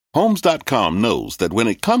Homes.com knows that when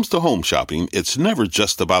it comes to home shopping, it's never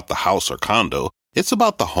just about the house or condo. It's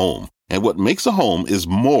about the home. And what makes a home is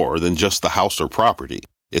more than just the house or property.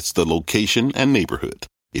 It's the location and neighborhood.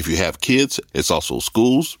 If you have kids, it's also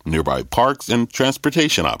schools, nearby parks, and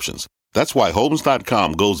transportation options. That's why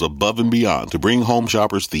Homes.com goes above and beyond to bring home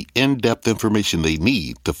shoppers the in-depth information they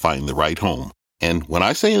need to find the right home. And when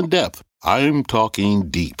I say in-depth, I'm talking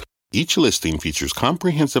deep. Each listing features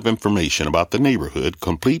comprehensive information about the neighborhood,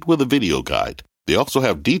 complete with a video guide. They also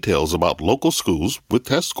have details about local schools with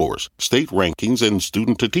test scores, state rankings, and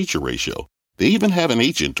student-to-teacher ratio. They even have an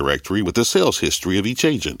agent directory with the sales history of each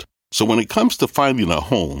agent. So when it comes to finding a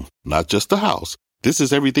home, not just a house, this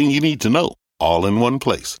is everything you need to know, all in one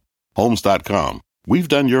place. Homes.com. We've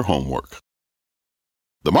done your homework.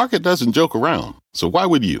 The market doesn't joke around, so why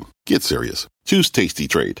would you? Get serious. Choose Tasty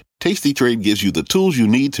Trade. Tasty Trade gives you the tools you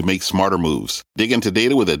need to make smarter moves. Dig into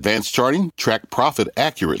data with advanced charting, track profit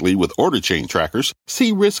accurately with order chain trackers,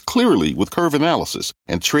 see risk clearly with curve analysis,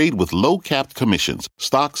 and trade with low-capped commissions,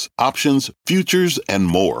 stocks, options, futures, and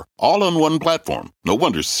more, all on one platform. No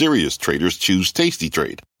wonder serious traders choose Tasty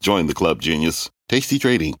Trade. Join the club, genius. Tasty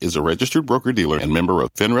Trading is a registered broker-dealer and member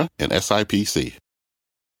of FINRA and SIPC.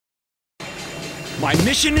 My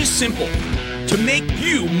mission is simple, to make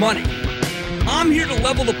you money. I'm here to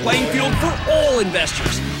level the playing field for all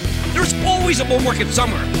investors. There's always a bull market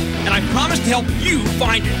somewhere, and I promise to help you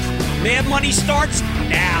find it. Mad Money starts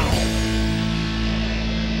now.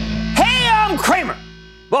 Hey, I'm Kramer.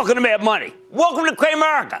 Welcome to Mad Money. Welcome to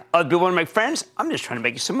Cramerica. Other people want to make friends? I'm just trying to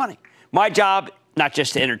make you some money. My job, not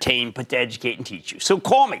just to entertain, but to educate and teach you. So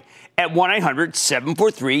call me at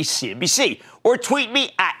 1-800-743-CNBC or tweet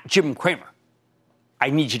me at Jim Cramer. I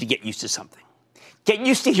need you to get used to something. Get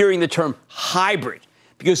used to hearing the term hybrid,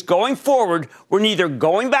 because going forward, we're neither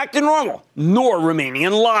going back to normal nor remaining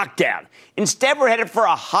in lockdown. Instead, we're headed for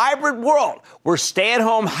a hybrid world where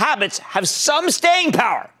stay-at-home habits have some staying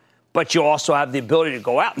power, but you also have the ability to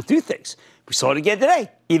go out and do things. We saw it again today,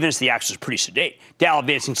 even as the action was pretty sedate. Dow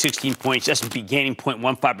advancing 16 points, S&P gaining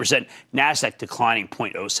 0.15%, NASDAQ declining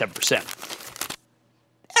 0.07%.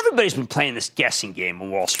 Everybody's been playing this guessing game on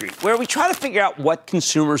Wall Street, where we try to figure out what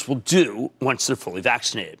consumers will do once they're fully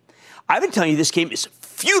vaccinated. I've been telling you this game is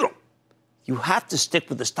futile. You have to stick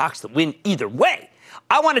with the stocks that win either way.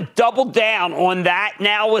 I want to double down on that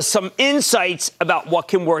now with some insights about what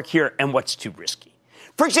can work here and what's too risky.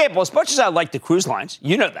 For example, as much as I like the cruise lines,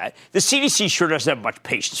 you know that, the CDC sure doesn't have much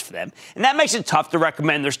patience for them, and that makes it tough to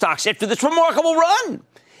recommend their stocks after this remarkable run.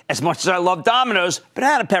 As much as I love Domino's,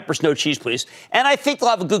 banana peppers, no cheese, please. And I think they'll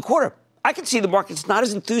have a good quarter. I can see the market's not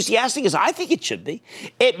as enthusiastic as I think it should be.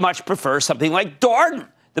 It much prefers something like Darden,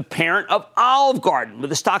 the parent of Olive Garden,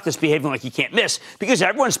 with a stock that's behaving like you can't miss, because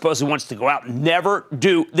everyone supposedly wants to go out and never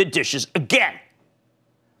do the dishes again.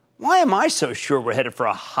 Why am I so sure we're headed for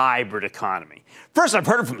a hybrid economy? First, I've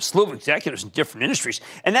heard it from a slew of executives in different industries,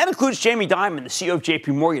 and that includes Jamie Dimon, the CEO of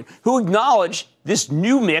JP Morgan, who acknowledged this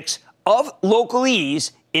new mix of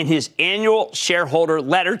localese in his annual shareholder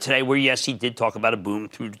letter today, where, yes, he did talk about a boom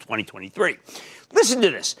through to 2023. Listen to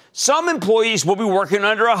this. Some employees will be working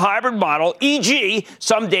under a hybrid model, e.g.,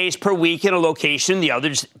 some days per week in a location, the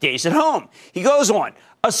other days at home. He goes on.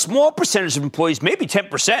 A small percentage of employees, maybe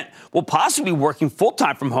 10%, will possibly be working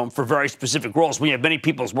full-time from home for very specific roles. When you have many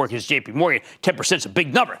people working at JP Morgan, 10% is a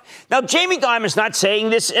big number. Now, Jamie Dimon is not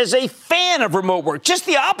saying this as a fan of remote work, just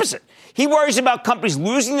the opposite. He worries about companies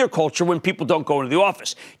losing their culture when people don't go into the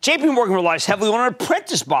office. JP Morgan relies heavily on an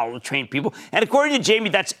apprentice model to train people, and according to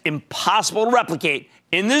Jamie, that's impossible to replicate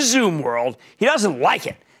in the Zoom world. He doesn't like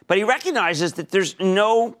it, but he recognizes that there's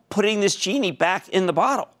no putting this genie back in the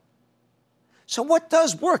bottle. So what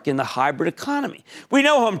does work in the hybrid economy? We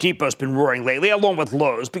know Home Depot's been roaring lately, along with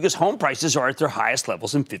Lowe's, because home prices are at their highest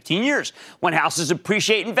levels in 15 years. When houses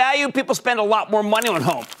appreciate in value, people spend a lot more money on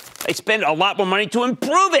home. They spend a lot more money to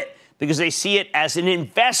improve it because they see it as an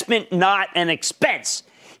investment, not an expense.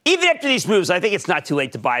 Even after these moves, I think it's not too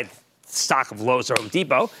late to buy stock of Lowe's or Home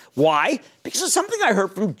Depot. Why? Because of something I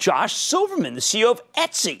heard from Josh Silverman, the CEO of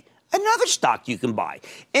Etsy, another stock you can buy,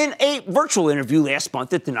 in a virtual interview last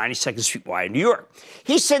month at the 92nd Street Y in New York.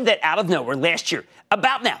 He said that out of nowhere last year,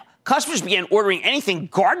 about now, customers began ordering anything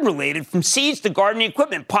garden-related, from seeds to gardening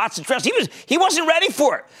equipment, pots and trays. He wasn't ready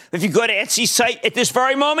for it. If you go to Etsy's site at this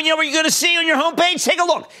very moment, you know what you're going to see on your homepage? Take a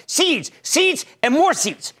look. Seeds, and more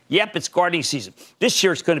seeds. Yep, it's gardening season. This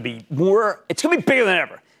year it's going to be more, it's going to be bigger than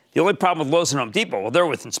ever. The only problem with Lowe's and Home Depot, well, they're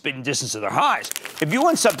within spitting distance of their highs. If you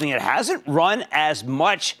want something that hasn't run as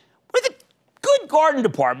much with a good garden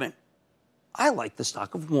department, I like the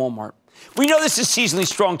stock of Walmart. We know this is a seasonally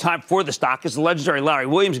strong time for the stock, as the legendary Larry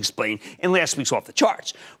Williams explained in last week's Off the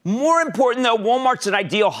Charts. More important, though, Walmart's an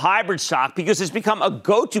ideal hybrid stock because it's become a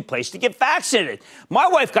go-to place to get vaccinated. My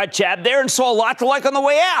wife got jabbed there and saw a lot to like on the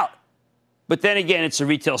way out. But then again, it's a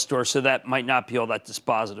retail store, so that might not be all that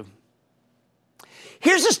dispositive.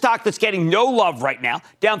 Here's a stock that's getting no love right now,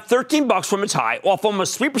 down $13 from its high, off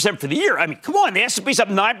almost 3% for the year. I mean, come on, the S&P's up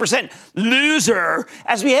 9%. Loser.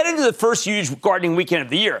 As we head into the first huge gardening weekend of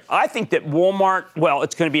the year, I think that Walmart, well,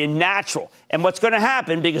 it's going to be a natural. And what's going to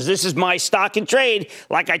happen, because this is my stock and trade,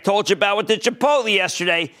 like I told you about with the Chipotle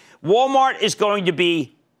yesterday, Walmart is going to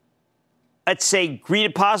be, let's say,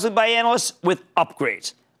 greeted positively by analysts with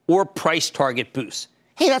upgrades or price target boosts.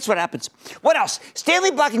 Hey, that's what happens. What else?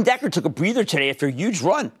 Stanley Black & Decker took a breather today after a huge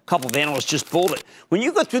run. A couple of analysts just pulled it. When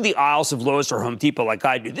you go through the aisles of Lowe's or Home Depot like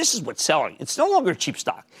I do, this is what's selling. It's no longer cheap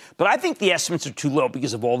stock. But I think the estimates are too low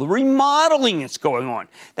because of all the remodeling that's going on.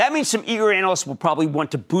 That means some eager analysts will probably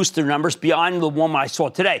want to boost their numbers beyond the one I saw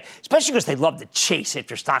today, especially because they love to chase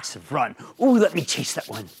after stocks have run. Ooh, let me chase that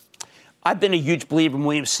one. I've been a huge believer in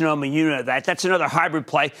Williams-Sonoma. You know that. That's another hybrid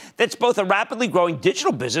play that's both a rapidly growing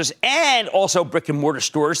digital business and also brick-and-mortar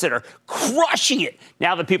stores that are crushing it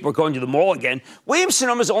now that people are going to the mall again.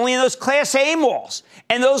 Williams-Sonoma is only in those Class A malls,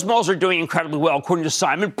 and those malls are doing incredibly well, according to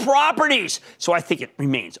Simon Properties. So I think it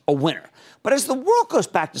remains a winner. But as the world goes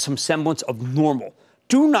back to some semblance of normal,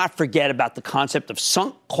 do not forget about the concept of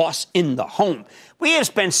sunk costs in the home. We have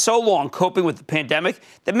spent so long coping with the pandemic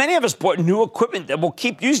that many of us bought new equipment that we'll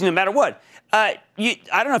keep using no matter what. I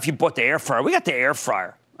don't know if you bought the air fryer. We got the air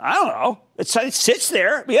fryer. I don't know. It sits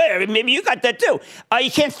there. Yeah, maybe you got that too.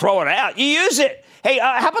 You can't throw it out. You use it. Hey,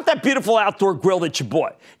 how about that beautiful outdoor grill that you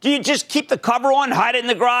bought? Do you just keep the cover on, hide it in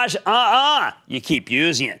the garage? You keep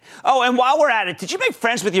using it. Oh, and while we're at it, did you make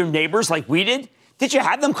friends with your neighbors like we did? Did you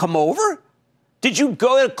have them come over? Did you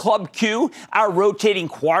go to Club Q, our rotating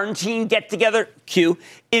quarantine get-together, Q,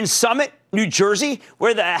 in Summit, New Jersey,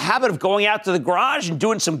 where the habit of going out to the garage and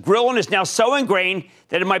doing some grilling is now so ingrained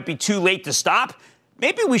that it might be too late to stop?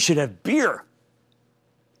 Maybe we should have beer.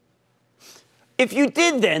 If you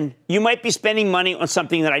did, then you might be spending money on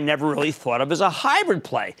something that I never really thought of as a hybrid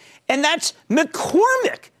play, and that's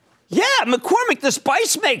McCormick. Yeah, McCormick, the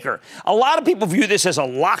spice maker. A lot of people view this as a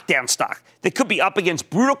lockdown stock that could be up against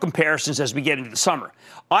brutal comparisons as we get into the summer.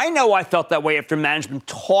 I know I felt that way after management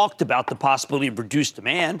talked about the possibility of reduced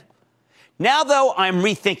demand. Now, though, I'm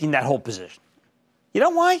rethinking that whole position. You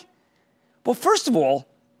know why? Well, first of all,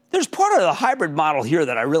 there's part of the hybrid model here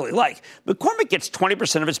that I really like. McCormick gets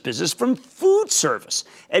 20% of its business from food service,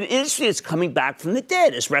 an industry that's coming back from the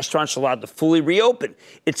dead as restaurants are allowed to fully reopen.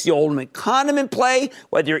 It's the ultimate condiment play,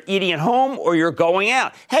 whether you're eating at home or you're going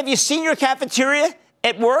out. Have you seen your cafeteria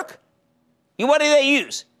at work? What do they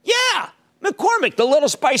use? Yeah, McCormick, the little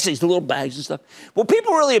spices, the little bags and stuff. Will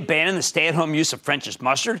people really abandon the stay-at-home use of French's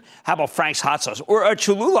mustard? How about Frank's hot sauce or a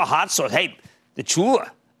Cholula hot sauce? Hey, the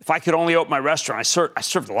Cholula. If I could only open my restaurant, I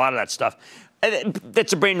served a lot of that stuff.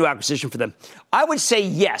 That's a brand new acquisition for them. I would say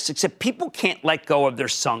yes, except people can't let go of their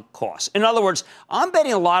sunk costs. In other words, I'm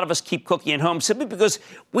betting a lot of us keep cooking at home simply because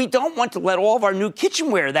we don't want to let all of our new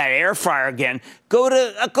kitchenware, that air fryer again, go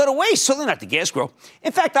to waste. Certainly not the gas grill.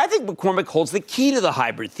 In fact, I think McCormick holds the key to the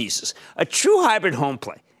hybrid thesis. A true hybrid home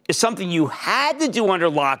play is something you had to do under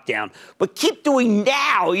lockdown, but keep doing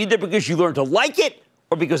now, either because you learned to like it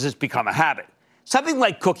or because it's become a habit. Something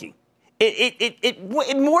like cooking.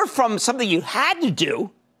 It more from something you had to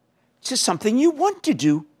do to something you want to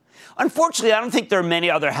do. Unfortunately, I don't think there are many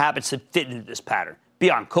other habits that fit into this pattern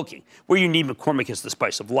beyond cooking, where you need McCormick as the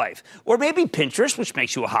spice of life. Or maybe Pinterest, which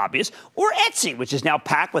makes you a hobbyist, or Etsy, which is now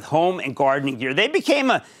packed with home and gardening gear. They became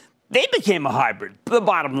a hybrid, the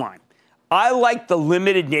bottom line. I like the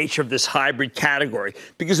limited nature of this hybrid category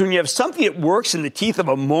because when you have something that works in the teeth of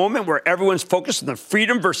a moment where everyone's focused on the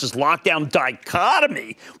freedom versus lockdown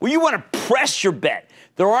dichotomy, well, you want to press your bet.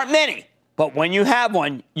 There aren't many, but when you have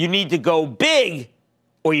one, you need to go big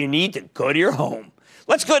or you need to go to your home.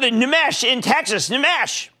 Let's go to Nimesh in Texas.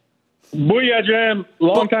 Nimesh. Booyah, Jim.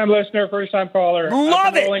 Long-time listener, first-time caller.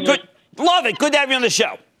 Love it. Love it. Good to have you on the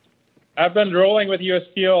show. I've been rolling with U.S.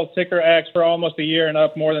 Steel, ticker X, for almost a year and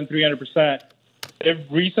up more than 300%. They've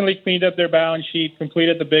recently cleaned up their balance sheet,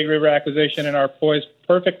 completed the Big River acquisition, and are poised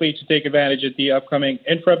perfectly to take advantage of the upcoming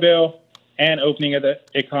infra bill and opening of the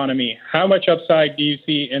economy. How much upside do you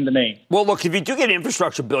see in the name? Well, look, if you do get an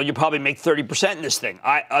infrastructure bill, you probably make 30% in this thing.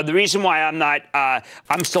 The reason why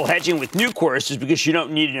I'm still hedging with Nucor is because you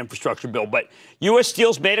don't need an infrastructure bill. But U.S.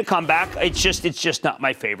 Steel's made a comeback. It's just not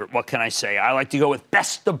my favorite. What can I say? I like to go with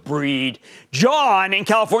best of breed. John in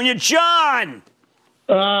California. John!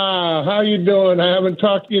 How you doing? I haven't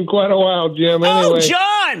talked to you in quite a while, Jim. Anyway,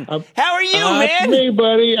 John! How are you, man? It's me,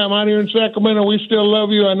 buddy. I'm out here in Sacramento. We still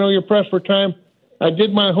love you. I know you're pressed for time. I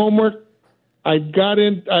did my homework. I got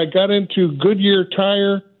into Goodyear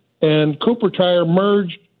Tire and Cooper Tire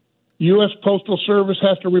merged. U.S. Postal Service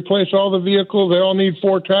has to replace all the vehicles. They all need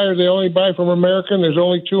 4 tires. They only buy from American. There's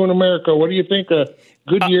only 2 in America. What do you think of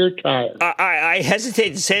Goodyear Tire? I hesitate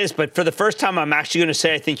to say this, but for the first time, I'm actually going to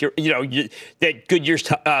say I think that Goodyear's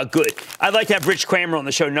good. I'd like to have Rich Kramer on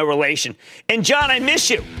the show, no relation. And, John, I miss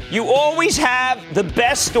you. You always have the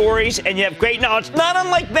best stories, and you have great knowledge, not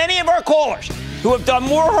unlike many of our callers who have done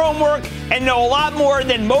more homework and know a lot more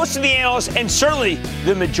than most of the analysts and certainly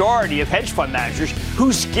the majority of hedge fund managers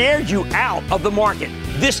who scared you out of the market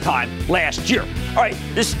this time last year. All right,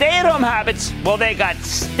 the stay-at-home habits, well, they got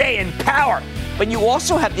staying power. But you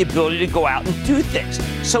also have the ability to go out and do things.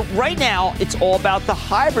 So right now, it's all about the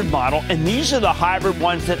hybrid model, and these are the hybrid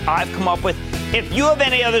ones that I've come up with. If you have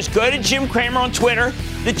any others, go to Jim Cramer on Twitter,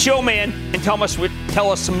 the Chill Man, and tell us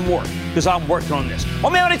some more, because I'm working on this.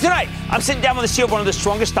 On my own tonight, I'm sitting down with the CEO of one of the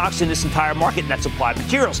strongest stocks in this entire market, and that's Applied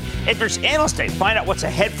Materials. Enters Analyst Day, find out what's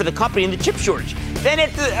ahead for the company in the chip shortage. Then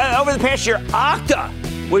over the past year, Okta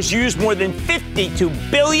was used more than 52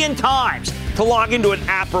 billion times to log into an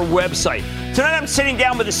app or website. Tonight, I'm sitting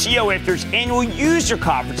down with the CEO after his annual user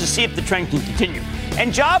conference to see if the trend can continue.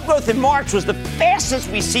 And job growth in March was the fastest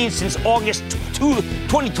we've seen since August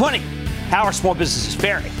 2020. How are small businesses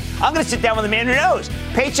faring? I'm going to sit down with the man who knows,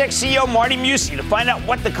 Paychex CEO Marty Mucci, to find out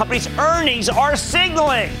what the company's earnings are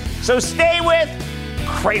signaling. So stay with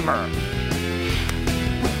Kramer.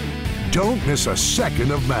 Don't miss a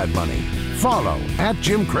second of Mad Money. Follow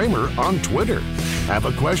 @Jim Cramer on Twitter. Have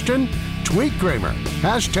a question? Tweet Kramer.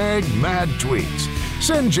 #MadTweets.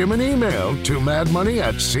 Send Jim an email to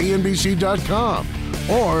madmoney@cnbc.com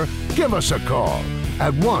or give us a call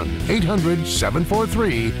at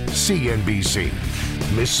 1-800-743-CNBC.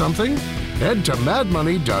 Miss something? Head to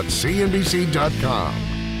madmoney.cnbc.com.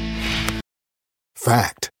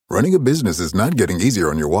 Fact. Running a business is not getting easier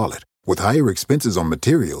on your wallet. With higher expenses on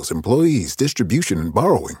materials, employees, distribution, and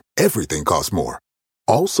borrowing, everything costs more.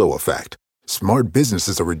 Also a fact. Smart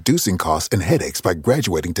businesses are reducing costs and headaches by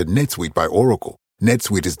graduating to NetSuite by Oracle.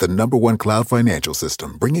 NetSuite is the #1 cloud financial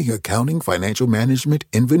system, bringing accounting, financial management,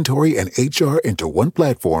 inventory, and HR into one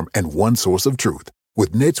platform and one source of truth.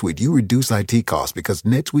 With NetSuite, you reduce IT costs because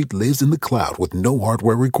NetSuite lives in the cloud with no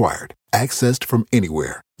hardware required. Accessed from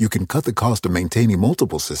anywhere, you can cut the cost of maintaining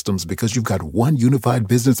multiple systems because you've got one unified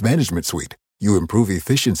business management suite. You improve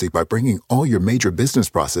efficiency by bringing all your major business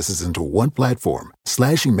processes into one platform,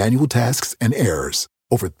 slashing manual tasks and errors.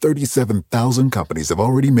 Over 37,000 companies have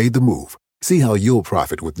already made the move. See how you'll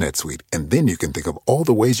profit with NetSuite, and then you can think of all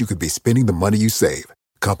the ways you could be spending the money you save.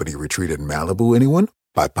 Company retreat in Malibu, anyone?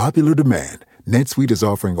 By popular demand, NetSuite is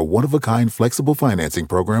offering a one-of-a-kind flexible financing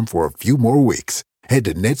program for a few more weeks. Head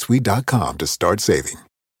to netsuite.com to start saving.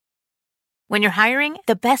 When you're hiring,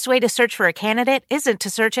 the best way to search for a candidate isn't to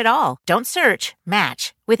search at all. Don't search,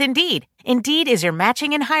 match with Indeed. Indeed is your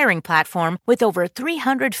matching and hiring platform with over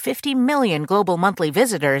 350 million global monthly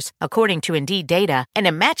visitors, according to Indeed data, and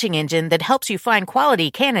a matching engine that helps you find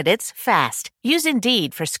quality candidates fast. Use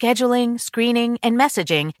Indeed for scheduling, screening, and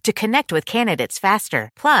messaging to connect with candidates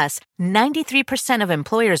faster. Plus, 93% of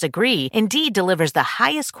employers agree Indeed delivers the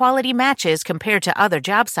highest quality matches compared to other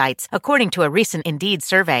job sites, according to a recent Indeed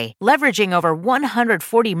survey. Leveraging over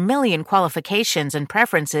 140 million qualifications and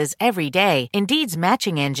preferences every day, Indeed's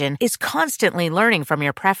matching engine is constantly learning from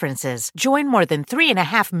your preferences. Join more than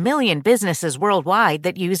 3.5 million businesses worldwide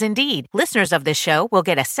that use Indeed. Listeners of this show will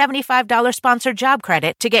get a $75 sponsored job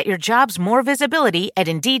credit to get your jobs more visibility at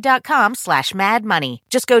Indeed.com/madmoney.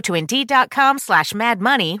 Just go to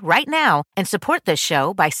Indeed.com/madmoney right now and support this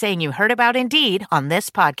show by saying you heard about Indeed on this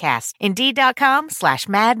podcast.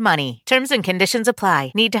 Indeed.com/madmoney. Terms and conditions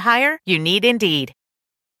apply. Need to hire? You need Indeed.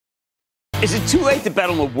 Is it too late to bet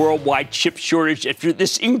on the worldwide chip shortage after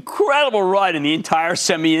this incredible run in the entire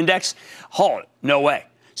semi-index? Hold it. No way.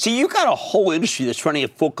 See, you've got a whole industry that's running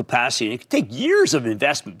at full capacity, and it could take years of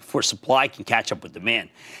investment before supply can catch up with demand.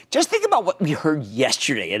 Just think about what we heard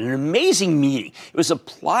yesterday at an amazing meeting. It was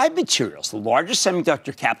Applied Materials, the largest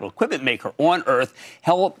semiconductor capital equipment maker on Earth,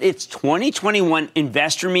 held its 2021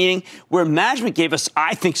 investor meeting where management gave us,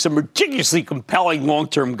 I think, some ridiculously compelling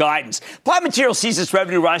long-term guidance. Applied Materials sees its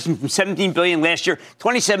revenue rising from $17 billion last year,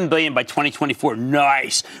 $27 billion by 2024.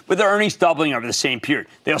 Nice. With their earnings doubling over the same period.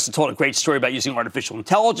 They also told a great story about using artificial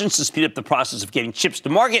intelligence intelligence to speed up the process of getting chips to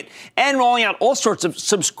market, and rolling out all sorts of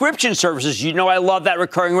subscription services. You know I love that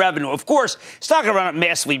recurring revenue. Of course, stock will run up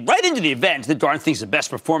massively right into the event. The darn thing's the best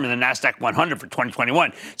performer in the NASDAQ 100 for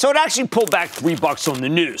 2021. So it actually pulled back $3 on the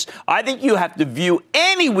news. I think you have to view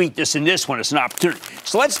any weakness in this one as an opportunity.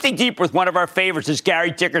 So let's dig deep with one of our favorites, is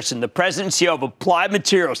Gary Dickerson, the president and CEO of Applied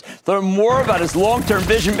Materials. Learn more about his long-term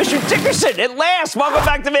vision. Mr. Dickerson, at last, welcome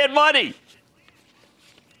back to Mad Money.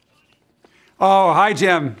 Oh, hi,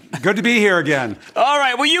 Jim. Good to be here again. All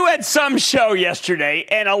right. Well, you had some show yesterday,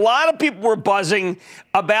 and a lot of people were buzzing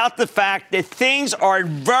about the fact that things are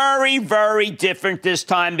very, very different this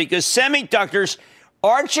time because semiconductors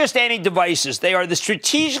aren't just any devices. They are the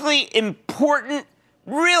strategically important,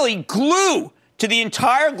 really, glue to the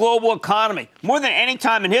entire global economy, more than any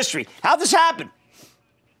time in history. How'd this happen?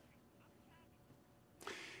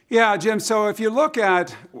 Yeah, Jim. So if you look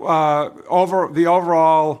at the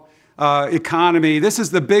overall economy, this is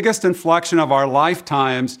the biggest inflection of our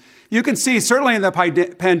lifetimes. You can see, certainly in the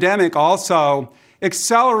pandemic, also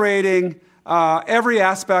accelerating every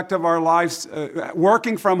aspect of our lives,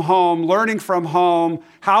 working from home, learning from home,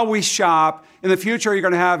 how we shop. In the future, you're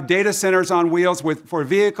going to have data centers on wheels for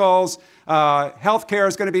vehicles. Healthcare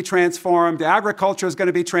is going to be transformed. Agriculture is going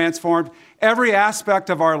to be transformed. Every aspect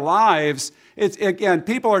of our lives. Again,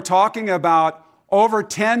 people are talking about over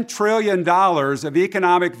 $10 trillion of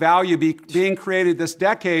economic value being created this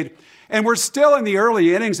decade, and we're still in the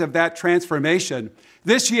early innings of that transformation.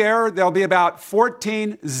 This year, there'll be about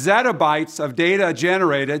 14 zettabytes of data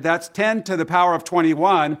generated. That's 10 to the power of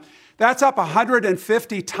 21. That's up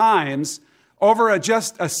 150 times over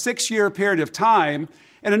just a 6-year period of time.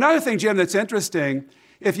 And another thing, Jim, that's interesting,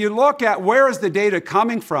 if you look at where is the data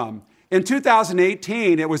coming from, in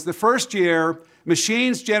 2018, it was the first year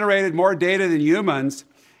machines generated more data than humans.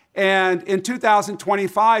 And in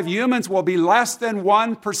 2025, humans will be less than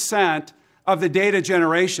 1% of the data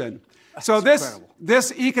generation. So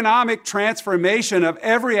this economic transformation of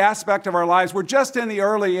every aspect of our lives, we're just in the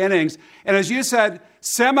early innings. And as you said,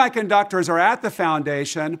 semiconductors are at the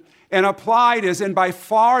foundation, and Applied is in by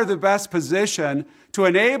far the best position to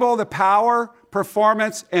enable the power,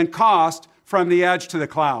 performance, and cost from the edge to the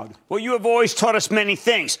cloud. Well, you have always taught us many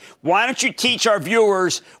things. Why don't you teach our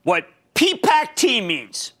viewers what PPAC-T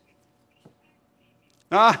means?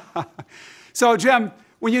 So, Jim,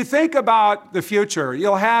 when you think about the future,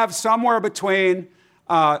 you'll have somewhere between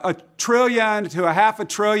 1 trillion to 0.5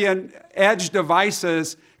 trillion edge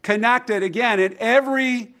devices connected, again, in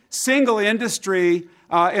every single industry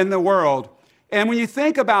in the world. And when you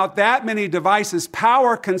think about that many devices,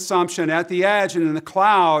 power consumption at the edge and in the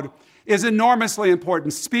cloud is enormously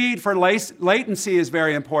important. Speed for latency is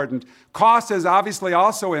very important. Cost is obviously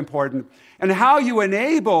also important. And how you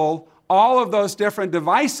enable all of those different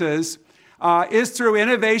devices is through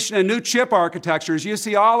innovation and new chip architectures. You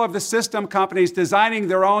see all of the system companies designing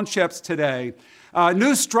their own chips today.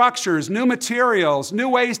 New structures, new materials, new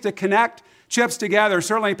ways to connect chips together.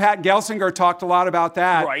 Certainly Pat Gelsinger talked a lot about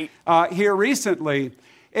that here recently.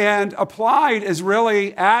 And Applied is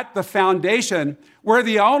really at the foundation. We're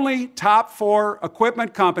the only top 4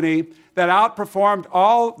 equipment company that outperformed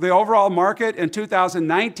all the overall market in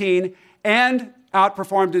 2019 and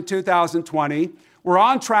outperformed in 2020. We're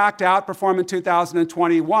on track to outperform in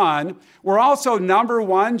 2021. We're also number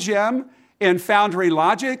 1, Jim, in foundry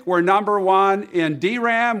logic. We're number 1 in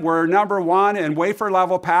DRAM. We're number 1 in wafer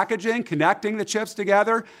level packaging, connecting the chips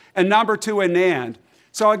together, and number 2 in NAND.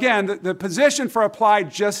 So again, the position for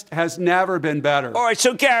Applied just has never been better. All right,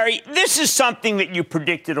 so Gary, this is something that you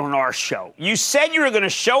predicted on our show. You said you were going to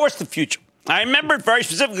show us the future. I remember it very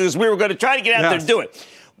specifically because we were going to try to get out there and do it.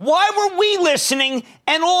 Why were we listening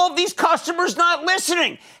and all of these customers not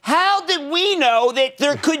listening? How did we know that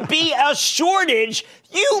there could be a shortage?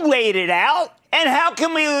 You laid it out. And how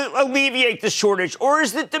can we alleviate the shortage? Or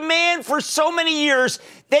is the demand for so many years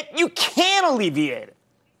that you can't alleviate it?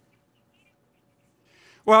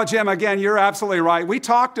 Well, Jim, again, you're absolutely right. We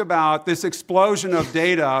talked about this explosion of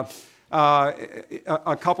data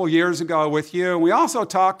a couple years ago with you. We also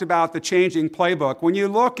talked about the changing playbook. When you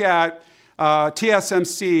look at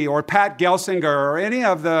TSMC or Pat Gelsinger or any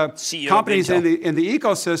of the CEO companies in the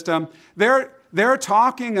ecosystem, they're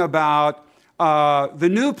talking about the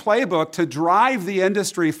new playbook to drive the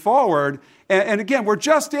industry forward. And again, we're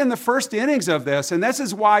just in the first innings of this, and this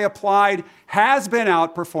is why Applied has been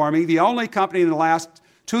outperforming, the only company in the last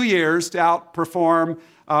 2 years to outperform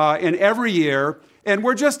in every year. And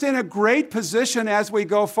we're just in a great position as we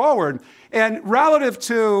go forward. And relative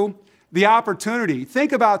to the opportunity,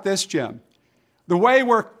 think about this, Jim. the way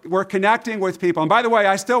we're connecting with people. And by the way,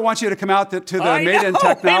 I still want you to come out to the Made in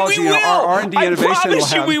Technology, our R&D Innovation Lab. I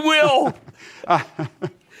promise you we will.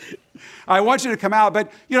 I want you to come out.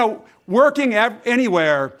 But, working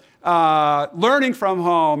anywhere, learning from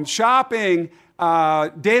home, shopping,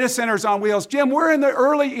 data centers on wheels. Jim, we're in the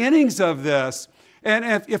early innings of this.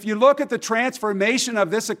 And if you look at the transformation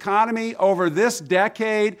of this economy over this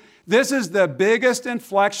decade, this is the biggest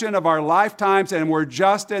inflection of our lifetimes, and we're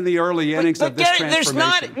just in the early innings of this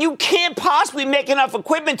transformation. You can't possibly make enough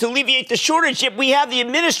equipment to alleviate the shortage. Yet we have the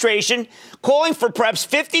administration calling for perhaps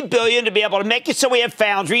 $50 billion to be able to make it so we have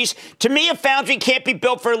foundries. To me, a foundry can't be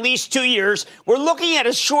built for at least 2 years. We're looking at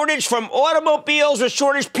a shortage from automobiles, a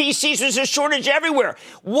shortage PCs, there's a shortage everywhere.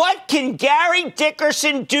 What can Gary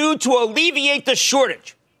Dickerson do to alleviate the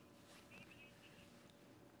shortage?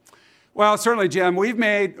 Well, certainly, Jim,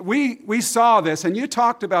 we saw this, and you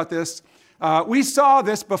talked about this. We saw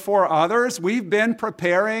this before others. We've been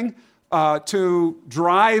preparing to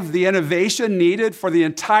drive the innovation needed for the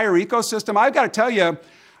entire ecosystem. I've got to tell you,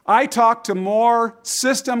 I talk to more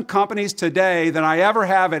system companies today than I ever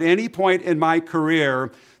have at any point in my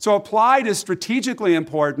career. So Applied is strategically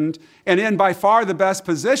important and in by far the best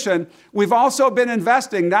position. We've also been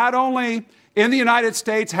investing not only in the United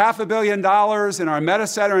States, $500 million in our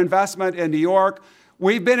Metacenter investment in New York.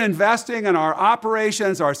 We've been investing in our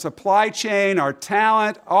operations, our supply chain, our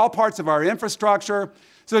talent, all parts of our infrastructure.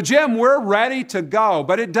 So, Jim, we're ready to go.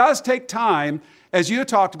 But it does take time. As you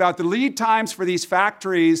talked about, the lead times for these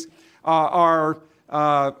factories are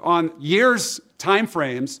on years' time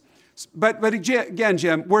frames. But again,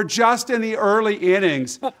 Jim, we're just in the early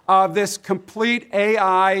innings of this complete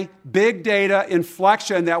AI, big data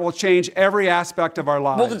inflection that will change every aspect of our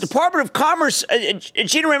lives. Well, the Department of Commerce,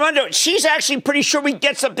 Gina Raimondo, she's actually pretty sure we can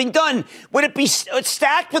get something done. Would it be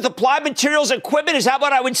stacked with Applied Materials equipment? Is that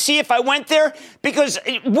what I would see if I went there? Because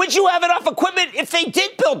would you have enough equipment if they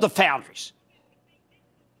did build the foundries?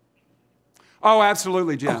 Oh,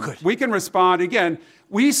 absolutely, Jim. Oh, good. We can respond. Again,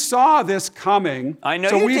 we saw this coming. I know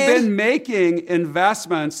so you we've did. been making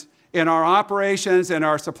investments in our operations and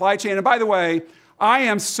our supply chain. And by the way, I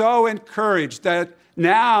am so encouraged that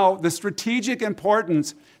now the strategic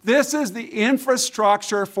importance, this is the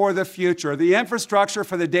infrastructure for the future, the infrastructure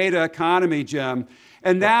for the data economy, Jim.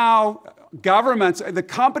 And now governments, the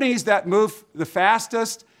companies that move the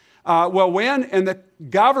fastest, will win, and the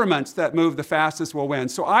governments that move the fastest will win.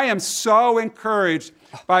 So I am so encouraged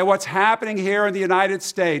by what's happening here in the United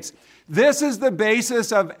States. This is the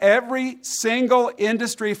basis of every single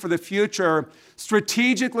industry for the future,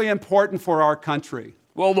 strategically important for our country.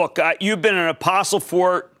 Well, look, you've been an apostle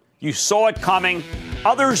for it. You saw it coming.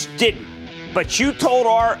 Others didn't. But you told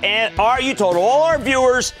you told all our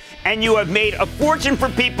viewers, and you have made a fortune for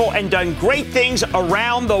people and done great things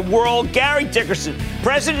around the world. Gary Dickerson,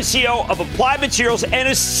 President and CEO of Applied Materials, and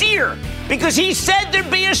a seer, because he said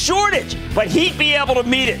there'd be a shortage, but he'd be able to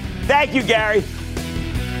meet it. Thank you, Gary.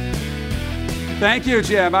 Thank you,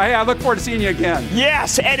 Jim. I look forward to seeing you again.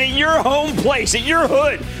 Yes, and at your home place, at your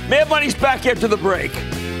hood. Mad Money's back after the break.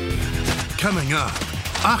 Coming up,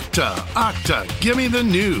 Okta, give me the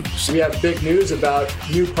news. We have big news about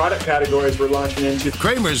new product categories we're launching into.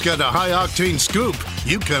 Kramer's got a high-octane scoop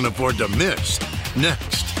you can't afford to miss.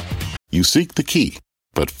 Next. You seek the key,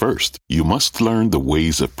 but first, you must learn the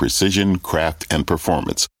ways of precision, craft, and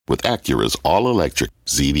performance with Acura's all-electric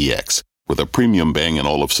ZDX. With a premium Bang &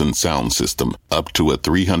 Olufsen sound system up to a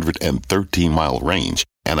 313-mile range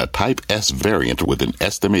and a Type S variant with an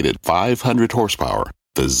estimated 500 horsepower,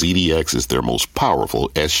 the ZDX is their most powerful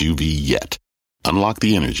SUV yet. Unlock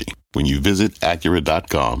the energy when you visit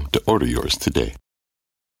Acura.com to order yours today.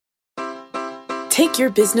 Take your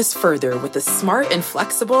business further with the smart and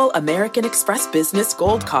flexible American Express Business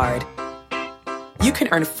Gold Card. You can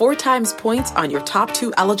earn 4 times points on your top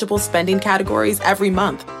 2 eligible spending categories every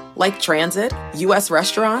month, like transit, U.S.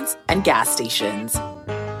 restaurants, and gas stations.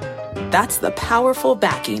 That's the powerful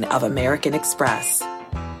backing of American Express.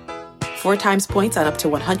 4 times points on up to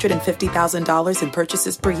 $150,000 in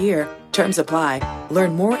purchases per year. Terms apply.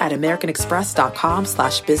 Learn more at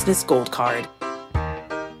americanexpress.com/businessgoldcard.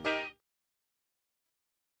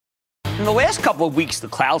 In the last couple of weeks, the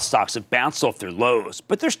cloud stocks have bounced off their lows,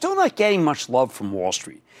 but they're still not getting much love from Wall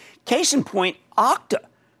Street. Case in point, Okta.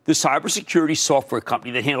 the cybersecurity software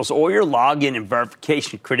company that handles all your login and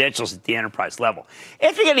verification credentials at the enterprise level.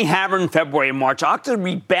 After getting hammered in February and March, Okta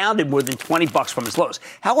rebounded more than $20 from its lows.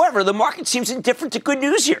 However, the market seems indifferent to good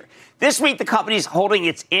news here. This week, the company is holding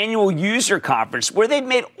its annual user conference where they've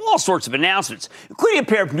made all sorts of announcements, including a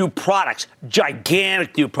pair of new products,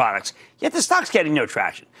 gigantic new products. Yet the stock's getting no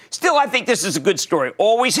traction. Still, I think this is a good story.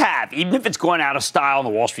 Always have, even if it's going out of style on the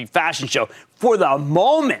Wall Street fashion show for the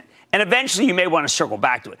moment. And eventually, you may want to circle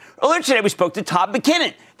back to it. Earlier today, we spoke to Todd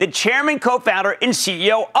McKinnon, the chairman, co-founder, and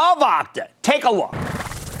CEO of Okta. Take a look.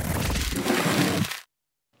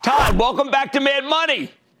 Todd, welcome back to Mad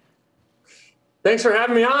Money. Thanks for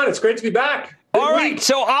having me on. It's great to be back. All right,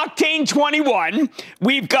 so Octane 21.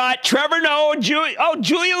 We've got Trevor Noah,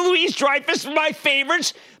 Julia Louis-Dreyfus, my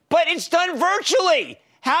favorites, but it's done virtually.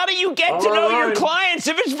 How do you get to know your clients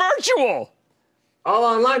if it's virtual? All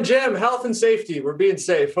online, Jim. Health and safety. We're being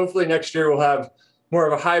safe. Hopefully next year we'll have more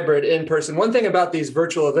of a hybrid in-person. One thing about these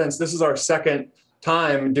virtual events, this is our second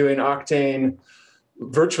time doing Octane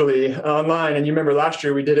virtually online. And you remember last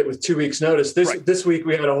year we did it with 2 weeks notice. This week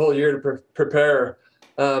we had a whole year to prepare.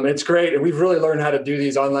 And it's great. And we've really learned how to do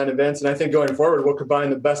these online events. And I think going forward, we'll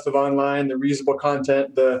combine the best of online, the reusable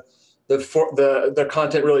content, the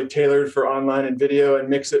content really tailored for online and video, and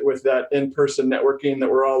mix it with that in-person networking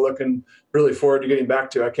that we're all looking really forward to getting back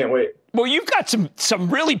to. I can't wait. Well, you've got some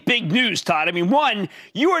really big news, Todd. I mean, one,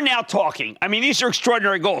 you are now talking. I mean, these are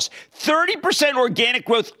extraordinary goals. 30% organic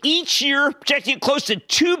growth each year, projecting close to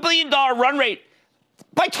 $2 billion run rate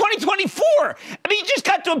by 2024. I mean, you just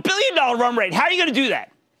got to $1 billion run rate. How are you going to do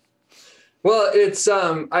that? Well, it's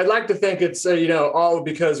I'd like to think it's all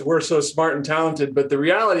because we're so smart and talented, but the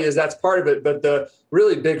reality is that's part of it. But the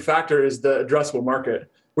really big factor is the addressable market.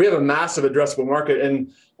 We have a massive addressable market,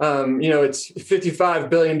 and it's $55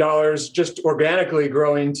 billion just organically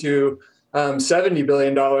growing to $70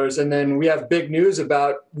 billion. And then we have big news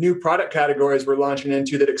about new product categories we're launching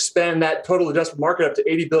into that expand that total addressable market up to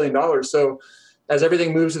 $80 billion. So as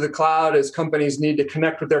everything moves to the cloud, as companies need to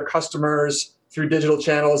connect with their customers through digital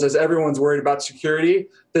channels, as everyone's worried about security,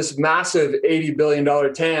 this massive $80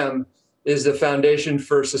 billion TAM is the foundation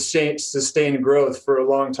for sustained growth for a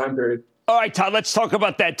long time period. All right, Todd, let's talk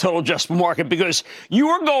about that total addressable market, because you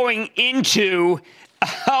are going into,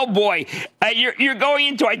 you're going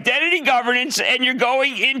into identity governance, and you're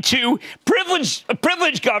going into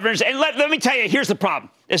privilege governance. And let me tell you, here's the problem,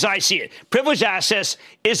 as I see it. Privileged access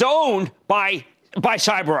is owned by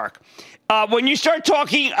CyberArk. When you start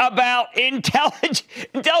talking about intelligent,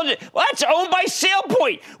 well, that's owned by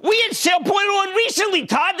SailPoint. We had SailPoint on recently,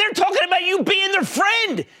 Todd. They're talking about you being their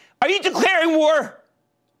friend. Are you declaring war?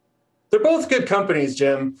 They're both good companies,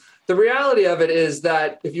 Jim. The reality of it is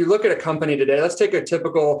that if you look at a company today, let's take a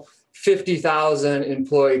typical 50,000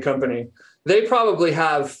 employee company. They probably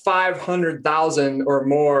have 500,000 or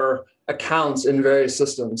more accounts in various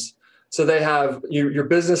systems. So they have your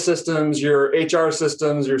business systems, your HR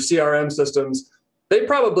systems, your CRM systems. They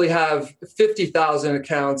probably have 50,000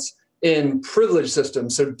 accounts in privileged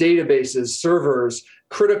systems, so databases, servers,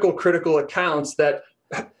 critical accounts that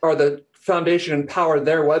are the foundation and power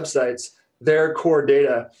their websites, their core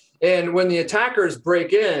data. And when the attackers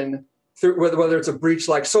break in, through whether it's a breach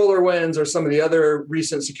like SolarWinds or some of the other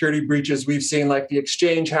recent security breaches we've seen, like the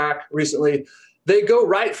Exchange hack recently, they go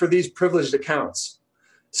right for these privileged accounts.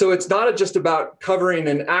 So it's not just about covering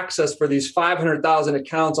and access for these 500,000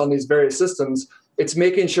 accounts on these various systems. It's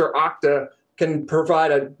making sure Okta can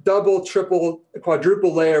provide a double, triple,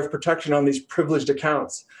 quadruple layer of protection on these privileged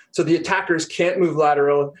accounts. So the attackers can't move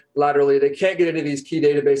laterally. They can't get into these key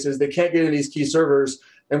databases. They can't get into these key servers.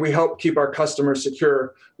 And we help keep our customers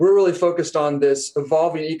secure. We're really focused on this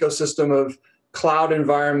evolving ecosystem of cloud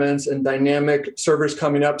environments and dynamic servers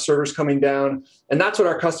coming up, servers coming down. And that's what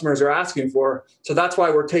our customers are asking for. So that's why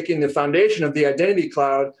we're taking the foundation of the identity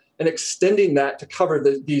cloud and extending that to cover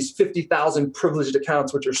these 50,000 privileged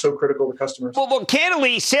accounts, which are so critical to customers. Well,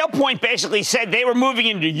 candidly, SailPoint basically said they were moving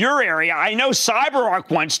into your area. I know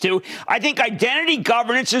CyberArk wants to. I think identity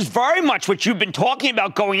governance is very much what you've been talking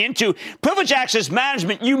about going into. Privileged access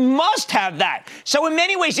management, you must have that. So in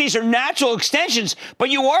many ways, these are natural extensions,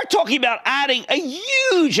 but you are talking about adding a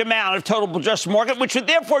huge amount of total addressable market, which would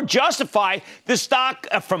therefore justify the stock,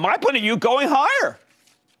 from my point of view, going higher.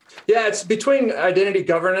 Yeah, it's between identity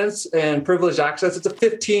governance and privileged access. It's a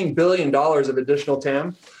 $15 billion of additional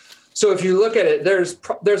TAM. So if you look at it,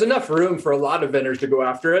 there's enough room for a lot of vendors to go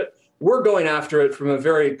after it. We're going after it from a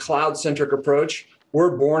very cloud-centric approach.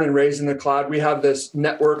 we're born and raised in the cloud. We have this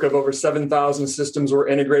network of over 7,000 systems we're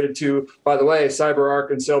integrated to. By the way,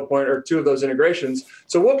 CyberArk and SailPoint are two of those integrations.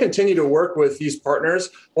 So we'll continue to work with these partners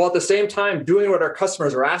while at the same time doing what our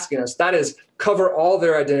customers are asking us. That is, cover all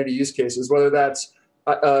their identity use cases, whether that's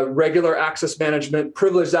regular access management,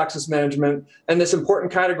 privileged access management, and this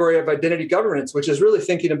important category of identity governance, which is really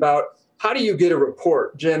thinking about how do you get a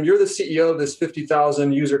report? Jim, you're the CEO of this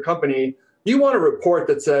 50,000 user company. You want a report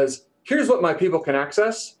that says, here's what my people can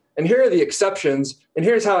access, and here are the exceptions, and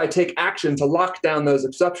here's how I take action to lock down those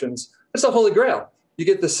exceptions. It's the holy grail. You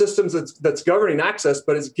get the systems that's governing access,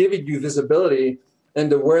 but it's giving you visibility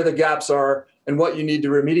into where the gaps are and what you need to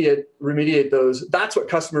remediate those. That's what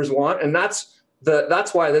customers want, and that's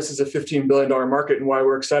why this is a $15 billion market and why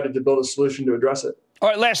we're excited to build a solution to address it. All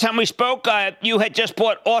right, last time we spoke, you had just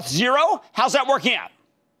bought Auth0. How's that working out?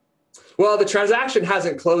 Well, the transaction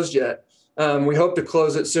hasn't closed yet. We hope to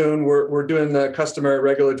close it soon. We're doing the customary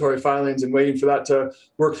regulatory filings and waiting for that to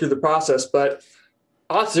work through the process. But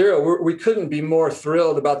Auth0, we couldn't be more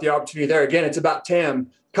thrilled about the opportunity there. Again, it's about TAM.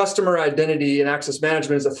 Customer identity and access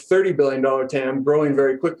management is a $30 billion TAM, growing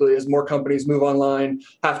very quickly as more companies move online,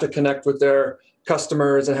 have to connect with their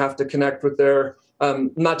customers and have to connect with their,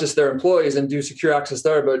 not just their employees and do secure access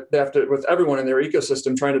there, but they have to with everyone in their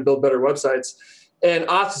ecosystem trying to build better websites. And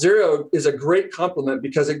Auth0 is a great complement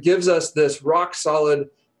because it gives us this rock solid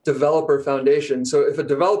developer foundation. So if a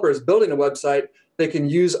developer is building a website, they can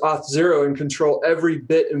use Auth0 and control every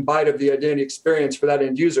bit and byte of the identity experience for that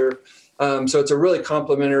end user. So it's a really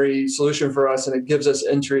complementary solution for us, and it gives us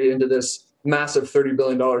entry into this massive $30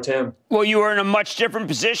 billion TAM. Well, you are in a much different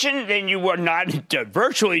position than you were, not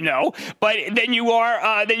virtually no, but than you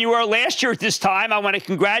are last year at this time. I want to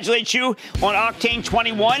congratulate you on Octane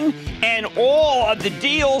 21 and all of the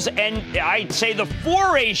deals, and I'd say the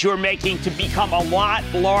forays you're making to become a lot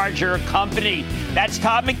larger company. That's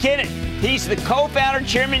Todd McKinnon. He's the co-founder,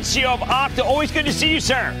 chairman, CEO of Okta. Always good to see you,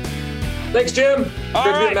 sir. Thanks, Jim. All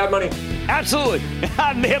good right. to be Mad Money. Absolutely.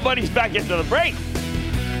 Mad Money's back into the break.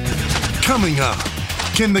 Coming up,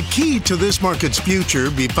 can the key to this market's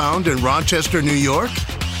future be found in Rochester, New York?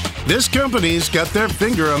 This company's got their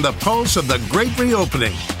finger on the pulse of the great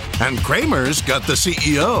reopening, and Cramer's got the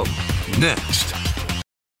CEO. Next.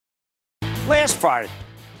 Last Friday,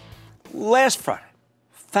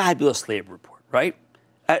 fabulous labor report, right?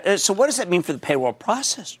 So what does that mean for the payroll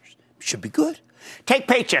processors? Should be good. Take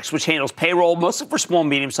Paychex, which handles payroll mostly for small and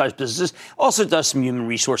medium-sized businesses, also does some human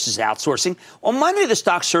resources outsourcing. On Monday, the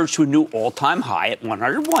stock surged to a new all-time high at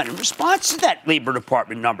 101 in response to that Labor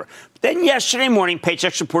Department number. But then yesterday morning,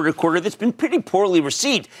 Paychex reported a quarter that's been pretty poorly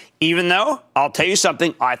received, even though, I'll tell you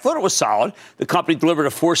something, I thought it was solid. The company delivered a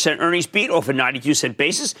 4-cent earnings beat off a 92-cent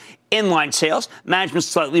basis. Inline sales, management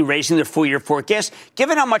slightly raising their full-year forecast.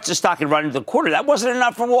 Given how much the stock had run into the quarter, that wasn't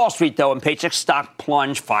enough for Wall Street, though, and Paychex stock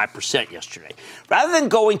plunged 5% yesterday. Rather than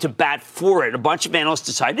going to bat for it, a bunch of analysts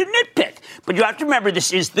decided to nitpick. But you have to remember,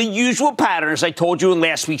 this is the usual pattern, as I told you in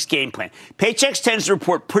last week's game plan. Paychex tends to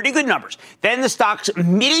report pretty good numbers. Then the stock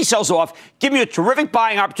immediately sells off, giving you a terrific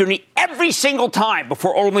buying opportunity every single time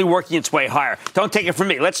before only working its way higher. Don't take it from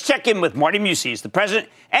me. Let's check in with Marty Mucci, he's the president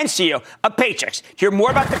and CEO of Paychex. To hear more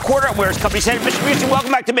about the quarter and where his company's headed, Mr. Mucci,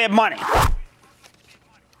 welcome back to Mad Money.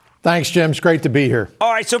 Thanks, Jim. It's great to be here.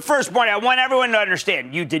 All right, so first, Marty, I want everyone to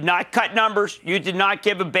understand, you did not cut numbers. You did not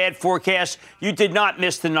give a bad forecast. You did not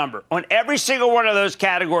miss the number. On every single one of those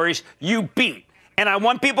categories, you beat. And I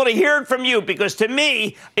want people to hear it from you because, to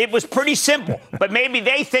me, it was pretty simple. But maybe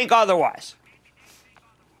they think otherwise.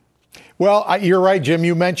 Well, you're right, Jim.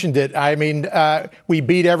 You mentioned it. I mean, we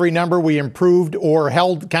beat every number. We improved or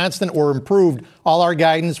held constant or improved all our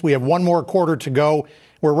guidance. We have one more quarter to go.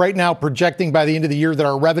 We're right now projecting by the end of the year that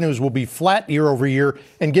our revenues will be flat year over year,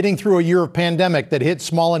 and getting through a year of pandemic that hit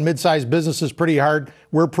small and mid-sized businesses pretty hard.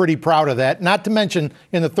 We're pretty proud of that. Not to mention,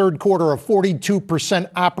 in the third quarter, a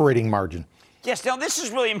 42% operating margin. Yes, now this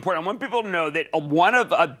is really important. I want people to know that one of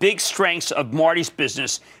the big strengths of Marty's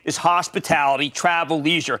business is hospitality, travel,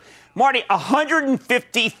 leisure. Marty,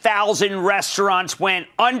 150,000 restaurants went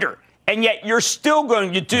under, and yet you're still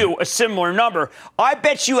going to do a similar number. I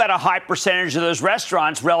bet you had a high percentage of those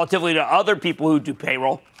restaurants relatively to other people who do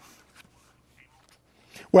payroll.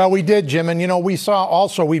 Well, we did, Jim. And, you know, we've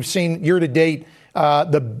seen year to date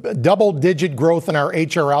the double-digit growth in our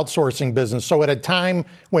HR outsourcing business. So at a time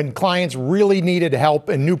when clients really needed help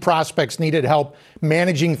and new prospects needed help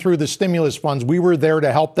managing through the stimulus funds, we were there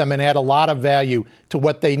to help them and add a lot of value to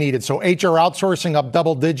what they needed. So HR outsourcing up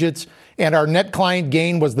double digits, And our net client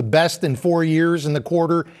gain was the best in 4 years in the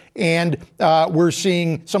quarter. And we're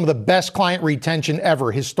seeing some of the best client retention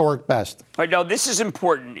ever, historic best. All right, now, this is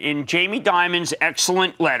important. In Jamie Dimon's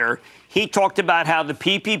excellent letter, he talked about how the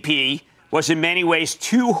PPP was in many ways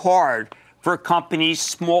too hard for companies,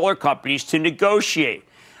 smaller companies, to negotiate.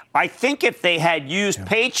 I think if they had used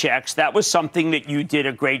Paychex, that was something that you did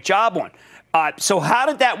a great job on. So how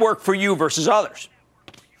did that work for you versus others?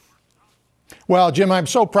 Well, Jim, I'm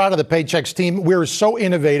so proud of the Paychex team. We were so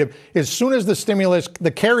innovative. As soon as the stimulus,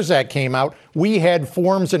 the CARES Act came out, we had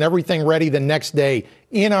forms and everything ready the next day.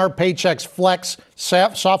 In our Paychex Flex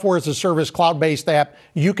software as a service cloud-based app,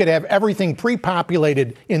 you could have everything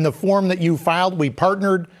pre-populated in the form that you filed. We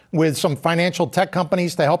partnered with some financial tech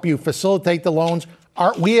companies to help you facilitate the loans.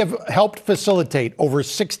 We have helped facilitate over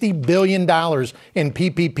 $60 billion in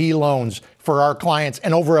PPP loans for our clients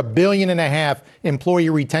and over $1.5 billion employee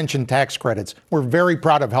retention tax credits. We're very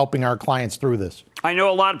proud of helping our clients through this. I know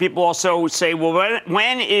a lot of people also say, well,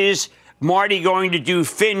 when is Marty going to do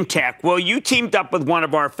fintech? Well, you teamed up with one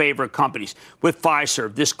of our favorite companies, with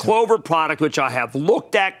Fiserv. This Clover product, which I have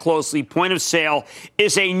looked at closely, point of sale,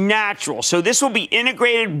 is a natural. So this will be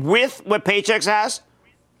integrated with what Paychex has?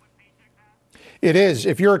 It is.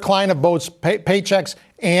 If you're a client of both Paychex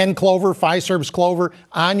and Clover, Fiserv's Clover,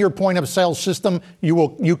 on your point of sale system,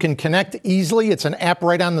 you can connect easily. It's an app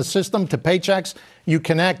right on the system to Paychex. You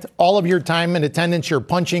connect all of your time and attendance you're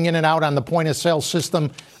punching in and out on the point of sale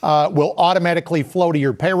system will automatically flow to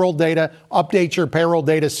your payroll data, update your payroll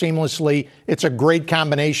data seamlessly. It's a great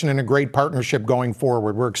combination and a great partnership going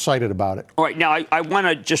forward. We're excited about it. All right. Now, I want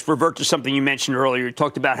to just revert to something you mentioned earlier. You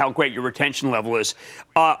talked about how great your retention level is.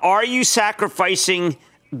 Are you sacrificing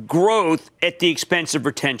growth at the expense of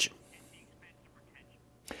retention?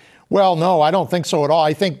 Well, no, I don't think so at all.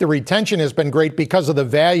 I think the retention has been great because of the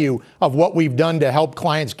value of what we've done to help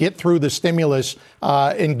clients get through the stimulus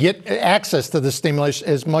and get access to the stimulus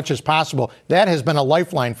as much as possible. That has been a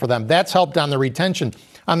lifeline for them. That's helped on the retention.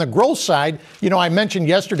 On the growth side, I mentioned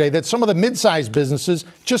yesterday that some of the mid-sized businesses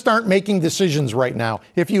just aren't making decisions right now.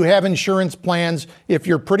 If you have insurance plans, if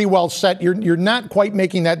you're pretty well set, you're not quite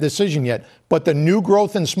making that decision yet. But the new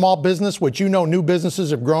growth in small business, which new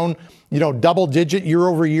businesses have grown, double digit year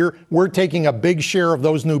over year, we're taking a big share of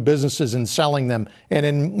those new businesses and selling them. And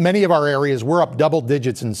in many of our areas, we're up double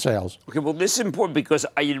digits in sales. Okay, well, this is important because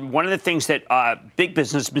one of the things that big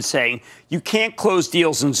business has been saying, you can't close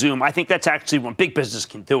deals in Zoom. I think that's actually when big business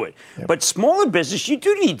can do it. Yep. But smaller business, you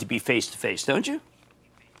do need to be face-to-face, don't you?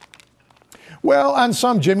 Well, on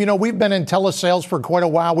some, Jim, we've been in telesales for quite a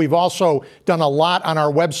while. We've also done a lot on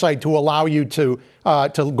our website to allow you to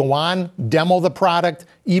go on, demo the product,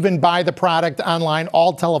 even buy the product online,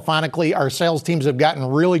 all telephonically. Our sales teams have gotten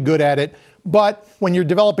really good at it. But when you're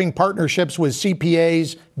developing partnerships with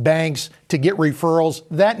CPAs, banks to get referrals,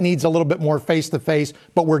 that needs a little bit more face-to-face.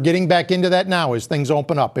 But we're getting back into that now as things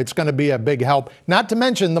open up. It's going to be a big help. Not to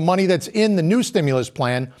mention the money that's in the new stimulus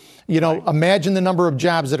plan. Imagine the number of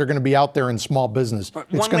jobs that are going to be out there in small business.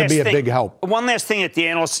 It's going to be a big help. One last thing at the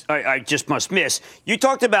analysts I just must miss. You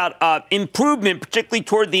talked about improvement, particularly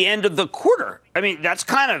toward the end of the quarter. I mean, that's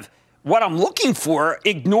kind of what I'm looking for,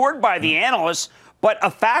 ignored by the analysts, but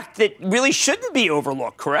a fact that really shouldn't be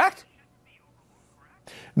overlooked, correct?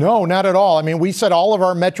 No, not at all. I mean, we said all of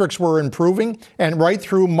our metrics were improving, and right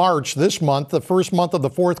through March, this month, the first month of the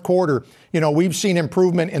fourth quarter, we've seen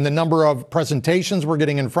improvement in the number of presentations we're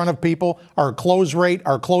getting in front of people, our close rate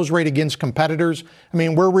against competitors. I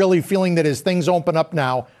mean, we're really feeling that as things open up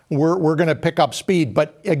now, we're going to pick up speed.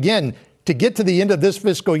 But again, to get to the end of this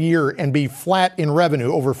fiscal year and be flat in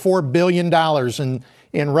revenue, over $4 billion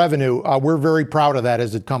in revenue, we're very proud of that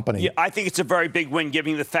as a company. Yeah, I think it's a very big win,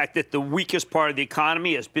 given the fact that the weakest part of the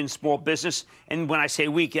economy has been small business. And when I say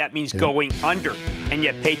weak, that means going under. And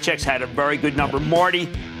yet Paychex had a very good number. Marty,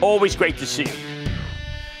 always great to see you.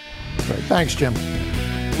 Great. Thanks, Jim.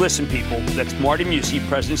 Listen, people, that's Marty Mucci,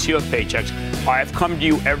 President and CEO of Paychex. I have come to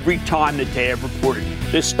you every time that they have reported.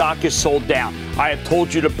 This stock is sold down. I have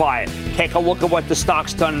told you to buy it. Take a look at what the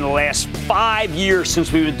stock's done in the last 5 years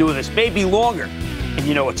since we've been doing this, maybe longer. And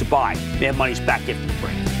you know it's a buy. Their money's back in the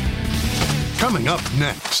brain. Coming up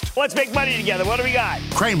next. Let's make money together. What do we got?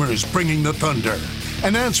 Kramer's bringing the thunder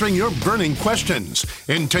and answering your burning questions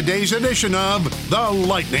in today's edition of The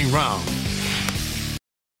Lightning Round.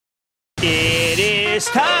 It is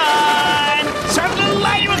time. Start the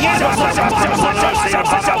lightning round.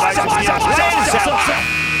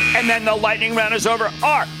 And then the lightning round is over.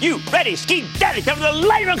 Are you ready? Ski Daddy, come to the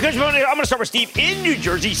lightning round. I'm going to start with Steve in New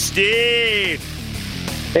Jersey. Steve.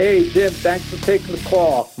 Hey, Jim, thanks for taking the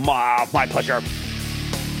call. My pleasure.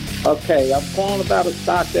 Okay, I'm calling about a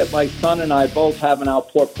stock that my son and I both have in our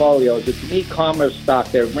portfolios. It's an e-commerce stock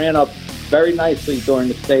that ran up very nicely during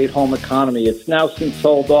the stay-at-home economy. It's now since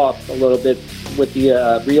sold off a little bit with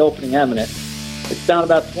the reopening imminent. It's down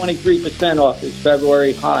about 23% off its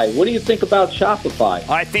February high. What do you think about Shopify?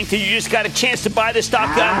 I think that you just got a chance to buy this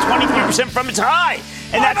stock down 23% from its high.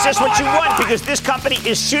 And that's just what you want, because this company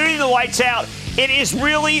is shooting the lights out. It is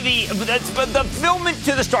really the fulfillment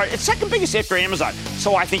to the start. It's second biggest after Amazon,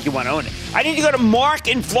 so I think you want to own it. I need to go to Mark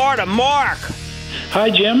in Florida. Mark. Hi,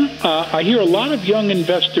 Jim. I hear a lot of young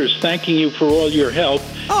investors thanking you for all your help.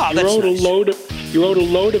 Oh, you that's wrote nice. You wrote a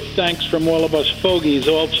load of thanks from all of us fogies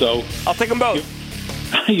also. I'll take them both.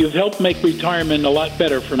 You've helped make retirement a lot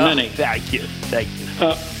better for many. Thank you. Thank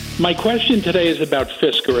you. My question today is about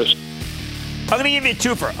Fisker. I'm going to give you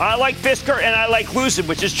a twofer. I like Fisker and I like Lucid,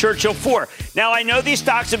 which is Churchill 4. Now, I know these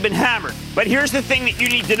stocks have been hammered, but here's the thing that you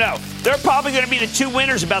need to know. They're probably going to be the two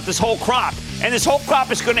winners about this whole crop. And this whole crop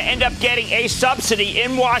is going to end up getting a subsidy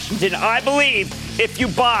in Washington, I believe, if you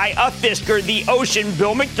buy a Fisker, the Ocean.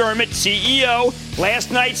 Bill McDermott, CEO,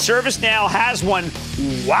 last night, ServiceNow has one.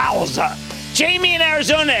 Wowza. Jamie in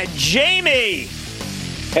Arizona. Jamie.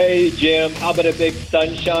 Hey, Jim. How about a big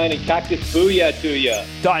sunshine and cactus booyah to you?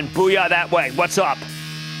 Done. Booyah that way. What's up?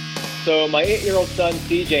 So my 8-year-old son,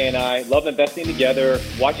 CJ, and I love investing together,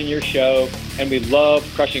 watching your show, and we love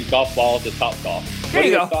crushing golf balls at Topgolf. There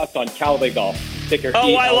you go. What are your thoughts on Callaway Golf? Ticker I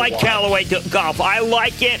ELY. like Callaway Golf. I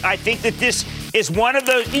like it. I think that this is one of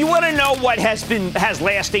the. You want to know what has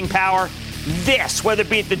lasting power? This, whether it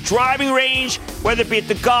be at the driving range, whether it be at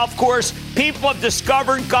the golf course, people have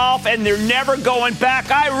discovered golf and they're never going back.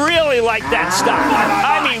 I really like that stuff.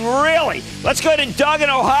 I mean, really. Let's go to Doug in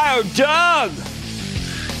Ohio. Doug.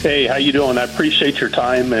 Hey, how you doing? I appreciate your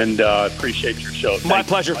time and appreciate your show. My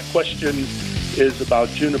pleasure. My question is about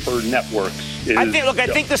Juniper Networks. I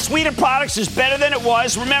think the suite of products is better than it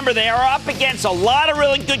was. Remember, they are up against a lot of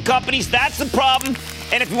really good companies. That's the problem.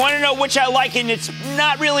 And if you want to know which I like, and it's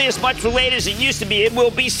not really as much related as it used to be, it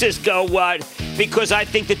will be Cisco, because I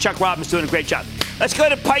think that Chuck Robbins is doing a great job. Let's go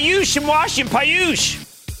to Payush in Washington. Payush.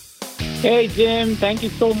 Hey, Jim. Thank you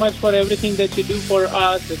so much for everything that you do for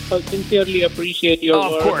us. I sincerely appreciate your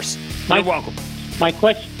work. Of course. You're welcome.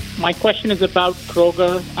 My question is about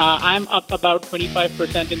Kroger. I'm up about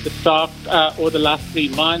 25% in the stock over the last 3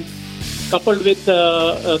 months. Coupled with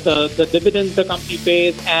the dividends the company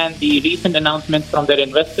pays and the recent announcements from their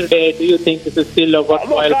investor day, do you think this is still a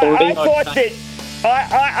worthwhile holding?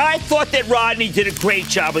 I thought that Rodney did a great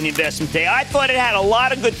job on the investment day. I thought it had a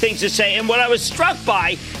lot of good things to say, and what I was struck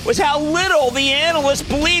by was how little the analysts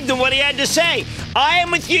believed in what he had to say. I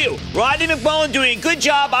am with you. Rodney McMullen doing a good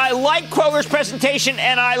job. I like Kroger's presentation,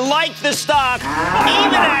 and I like the stock,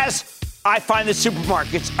 even as I find the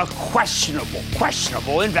supermarkets a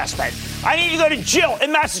questionable investment. I need to go to Jill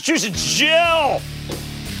in Massachusetts. Jill!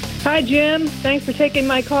 Hi, Jim. Thanks for taking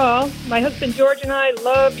my call. My husband George and I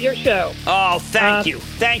love your show. Oh, thank you.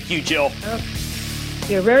 Thank you, Jill.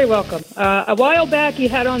 You're very welcome. A while back, you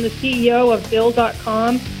had on the CEO of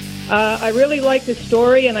Bill.com. I really liked the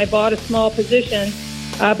story, and I bought a small position.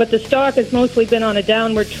 But the stock has mostly been on a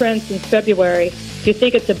downward trend since February. Do you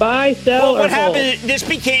think it's a buy, sell, or what hold? happened? This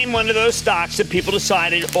became one of those stocks that people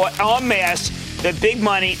decided en masse, the big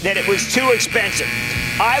money, that it was too expensive.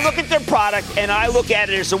 I look at their product and I look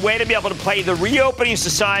at it as a way to be able to play the reopening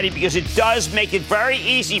society, because it does make it very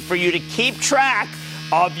easy for you to keep track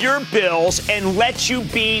of your bills and let you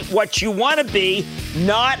be what you want to be,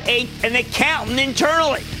 not an accountant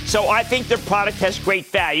internally. So I think their product has great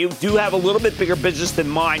value. Do have a little bit bigger business than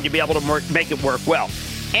mine to be able to make it work well.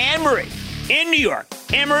 Anne-Marie in New York.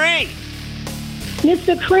 Anne-Marie.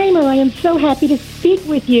 Mr. Cramer, I am so happy to speak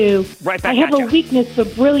with you. Right back I have at a you. weakness for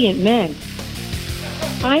brilliant men.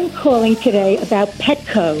 I'm calling today about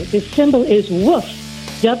Petco. The symbol is WOOF.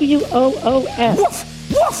 WOOF.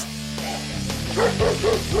 Woof!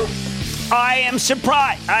 I am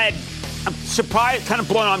surprised. I'm surprised, kind of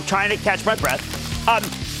blown. I'm trying to catch my breath.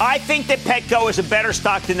 I think that Petco is a better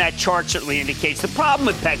stock than that chart certainly indicates. The problem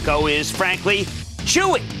with Petco is, frankly,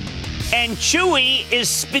 Chewy. And Chewy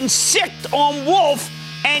has been sicked on Wolf,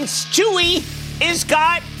 and Chewy has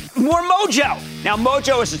got more mojo. Now,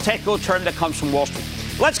 mojo is a technical term that comes from Wall Street.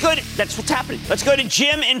 That's what's happening. Let's go to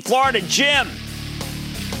Jim in Florida. Jim.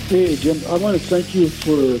 Hey, Jim, I want to thank you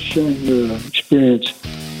for sharing your experience.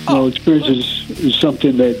 Experience is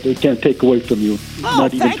something that they can't take away from you.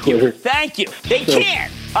 Not even Twitter. Thank you. They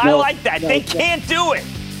can't. I like that. They can't do it.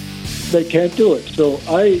 They can't do it. So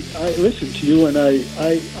I listen to you, and I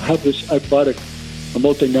have this. I bought a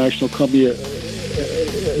multinational company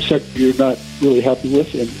a sector you're not really happy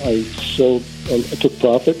with, and I took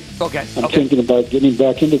profit. Okay. I'm thinking about getting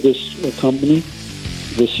back into this company.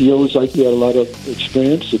 The CEO is like, he had a lot of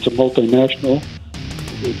experience. It's a multinational.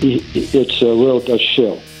 It's a Royal Dutch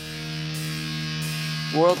Shell.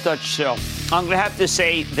 Royal Dutch Shell. I'm going to have to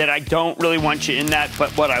say that I don't really want you in that,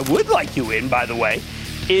 but what I would like you in, by the way,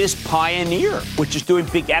 is Pioneer, which is doing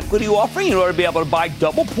big equity offering in order to be able to buy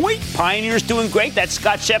Double Point. Pioneer's doing great. That's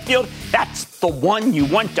Scott Sheffield. That's the one you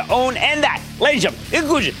want to own. And that, ladies and gentlemen, the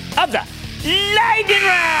conclusion of the Lightning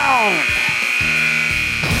Round.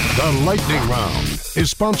 The Lightning Round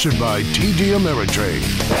is sponsored by TD Ameritrade.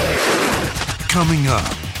 Coming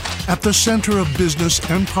up, at the center of business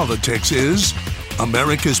and politics is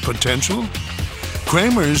America's potential.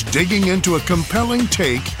 Cramer's digging into a compelling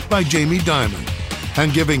take by Jamie Dimon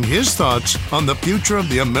and giving his thoughts on the future of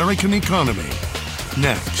the American economy.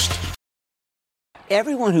 Next.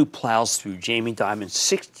 Everyone who plows through Jamie Dimon's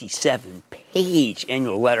 67-page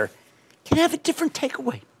annual letter can have a different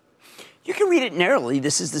takeaway. You can read it narrowly.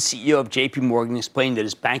 This is the CEO of J.P. Morgan explaining that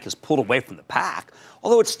his bank has pulled away from the pack,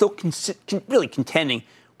 although it's still really contending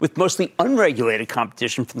with mostly unregulated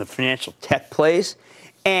competition from the financial tech plays,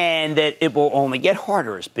 and that it will only get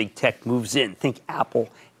harder as big tech moves in. Think Apple,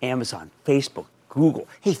 Amazon, Facebook, Google.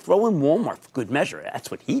 Hey, throw in Walmart for good measure.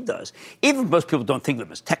 That's what he does. Even most people don't think of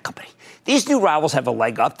them as tech company. These new rivals have a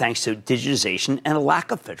leg up thanks to digitization and a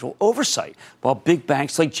lack of federal oversight, while big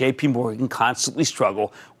banks like J.P. Morgan constantly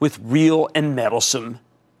struggle with real and meddlesome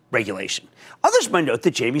regulation. Others might note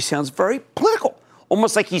that Jamie sounds very political,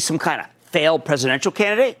 almost like he's some kind of failed presidential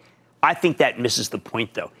candidate. I think that misses the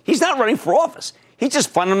point, though. He's not running for office. He just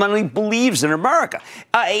fundamentally believes in America,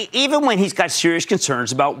 even when he's got serious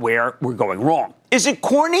concerns about where we're going wrong. Is it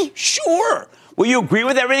corny? Sure. Will you agree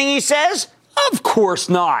with everything he says? Of course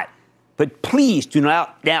not. But please do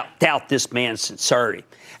not doubt this man's sincerity.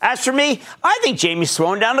 As for me, I think Jamie's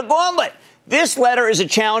throwing down the gauntlet. This letter is a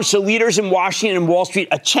challenge to leaders in Washington and Wall Street,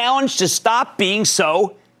 a challenge to stop being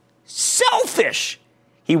so selfish.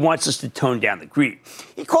 He wants us to tone down the greed.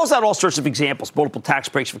 He calls out all sorts of examples, multiple tax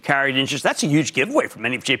breaks for carried interest. That's a huge giveaway for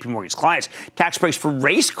many of J.P. Morgan's clients. Tax breaks for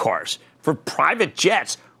race cars, for private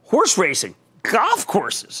jets, horse racing, golf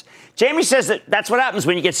courses. Jamie says that that's what happens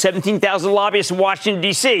when you get 17,000 lobbyists in Washington,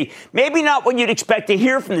 D.C. Maybe not what you'd expect to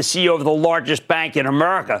hear from the CEO of the largest bank in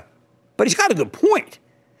America, but he's got a good point.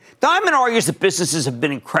 Dimon argues that businesses have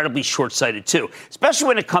been incredibly short-sighted, too, especially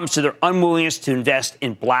when it comes to their unwillingness to invest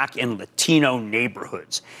in black and Latino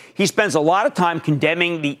neighborhoods. He spends a lot of time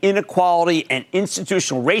condemning the inequality and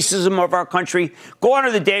institutional racism of our country. Gone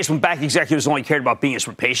are the days when bank executives only cared about being as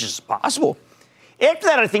rapacious as possible. After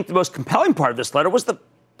that, I think the most compelling part of this letter was the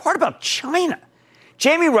part about China.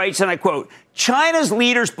 Jamie writes, and I quote, "China's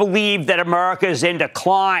leaders believe that America is in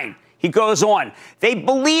decline." He goes on, "They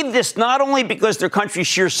believe this not only because their country's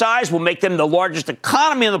sheer size will make them the largest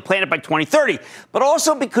economy on the planet by 2030, but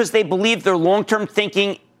also because they believe their long-term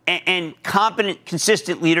thinking and competent,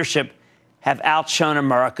 consistent leadership have outshone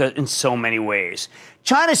America in so many ways.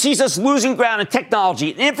 China sees us losing ground in technology,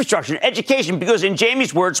 in infrastructure, and education because, in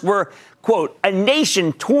Jamie's words, we're, quote, a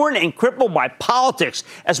nation torn and crippled by politics,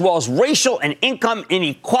 as well as racial and income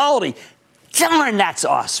inequality. Darn, that's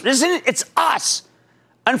us, isn't it? It's us."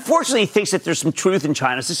 Unfortunately, he thinks that there's some truth in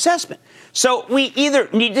China's assessment. So we either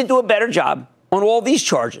need to do a better job on all these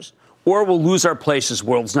charges, or we'll lose our place as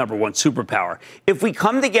world's #1 superpower. If we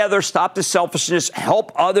come together, stop the selfishness,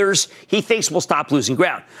 help others, he thinks we'll stop losing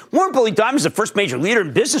ground. More importantly, Dimon is the first major leader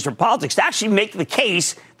in business or politics to actually make the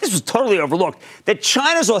case, this was totally overlooked, that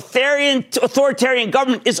China's authoritarian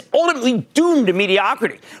government is ultimately doomed to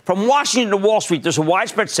mediocrity. From Washington to Wall Street, there's a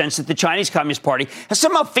widespread sense that the Chinese Communist Party has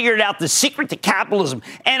somehow figured out the secret to capitalism,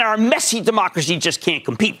 and our messy democracy just can't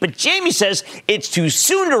compete. But Jamie says it's too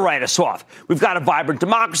soon to write us off. We've got a vibrant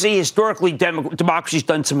democracy. Historically, democracy's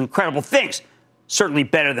done some incredible things. Certainly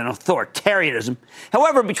better than authoritarianism.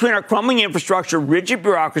 However, between our crumbling infrastructure, rigid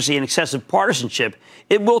bureaucracy, and excessive partisanship,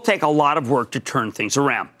 it will take a lot of work to turn things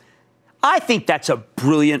around. I think that's a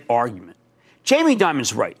brilliant argument. Jamie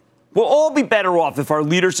Dimon's right. We'll all be better off if our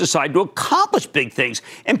leaders decide to accomplish big things,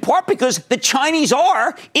 in part because the Chinese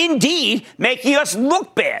are, indeed, making us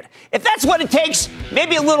look bad. If that's what it takes,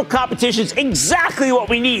 maybe a little competition is exactly what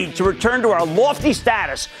we need to return to our lofty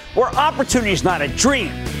status, where opportunity is not a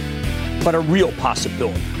dream, but a real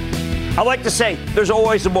possibility. I like to say there's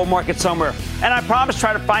always a bull market somewhere, and I promise to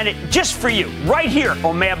try to find it just for you, right here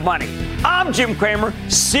on Mad Money. I'm Jim Cramer.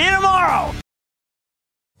 See you tomorrow.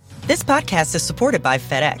 This podcast is supported by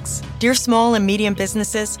FedEx. Dear small and medium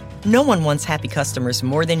businesses, no one wants happy customers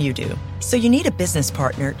more than you do. So you need a business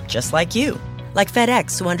partner just like you. Like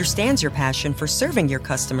FedEx, who understands your passion for serving your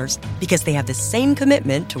customers because they have the same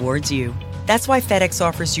commitment towards you. That's why FedEx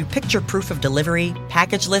offers you picture proof of delivery,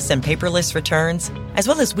 packageless and paperless returns, as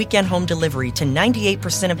well as weekend home delivery to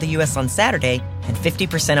 98% of the U.S. on Saturday and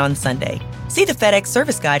 50% on Sunday. See the FedEx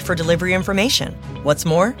service guide for delivery information. What's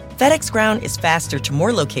more, FedEx Ground is faster to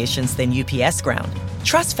more locations than UPS Ground.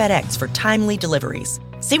 Trust FedEx for timely deliveries.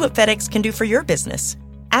 See what FedEx can do for your business.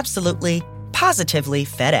 Absolutely, positively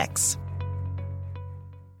FedEx.